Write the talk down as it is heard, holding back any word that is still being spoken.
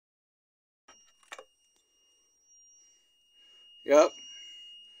Yep,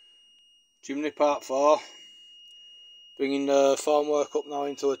 chimney part 4. Bringing the formwork up now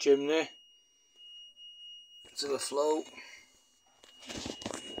into a chimney, to the float.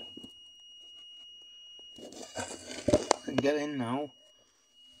 I can get in now,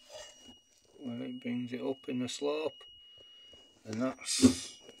 where it brings it up in the slope, and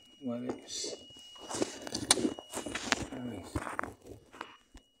that's where it's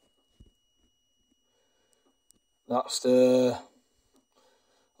that's the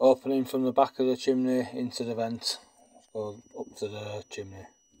opening from the back of the chimney into the vent. Let's go up to the chimney.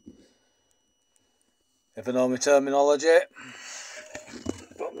 If I know my terminology,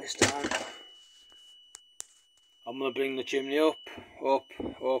 put this down. I'm going to bring the chimney up, all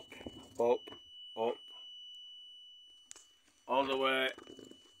the way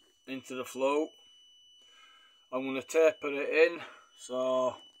into the float. I'm going to taper it in,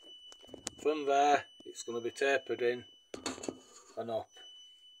 so from there it's going to be tapered in and up.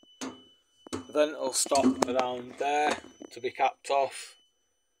 The vent will stop around there to be capped off.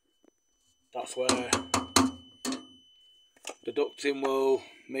 That's where the ducting will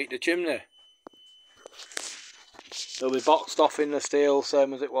meet the chimney. It'll be boxed off in the steel,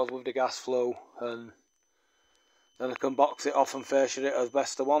 same as it was with the gas flow, and then I can box it off and fascia it as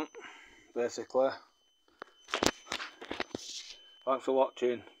best I want, basically. Thanks for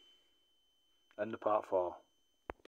watching. End of part 4.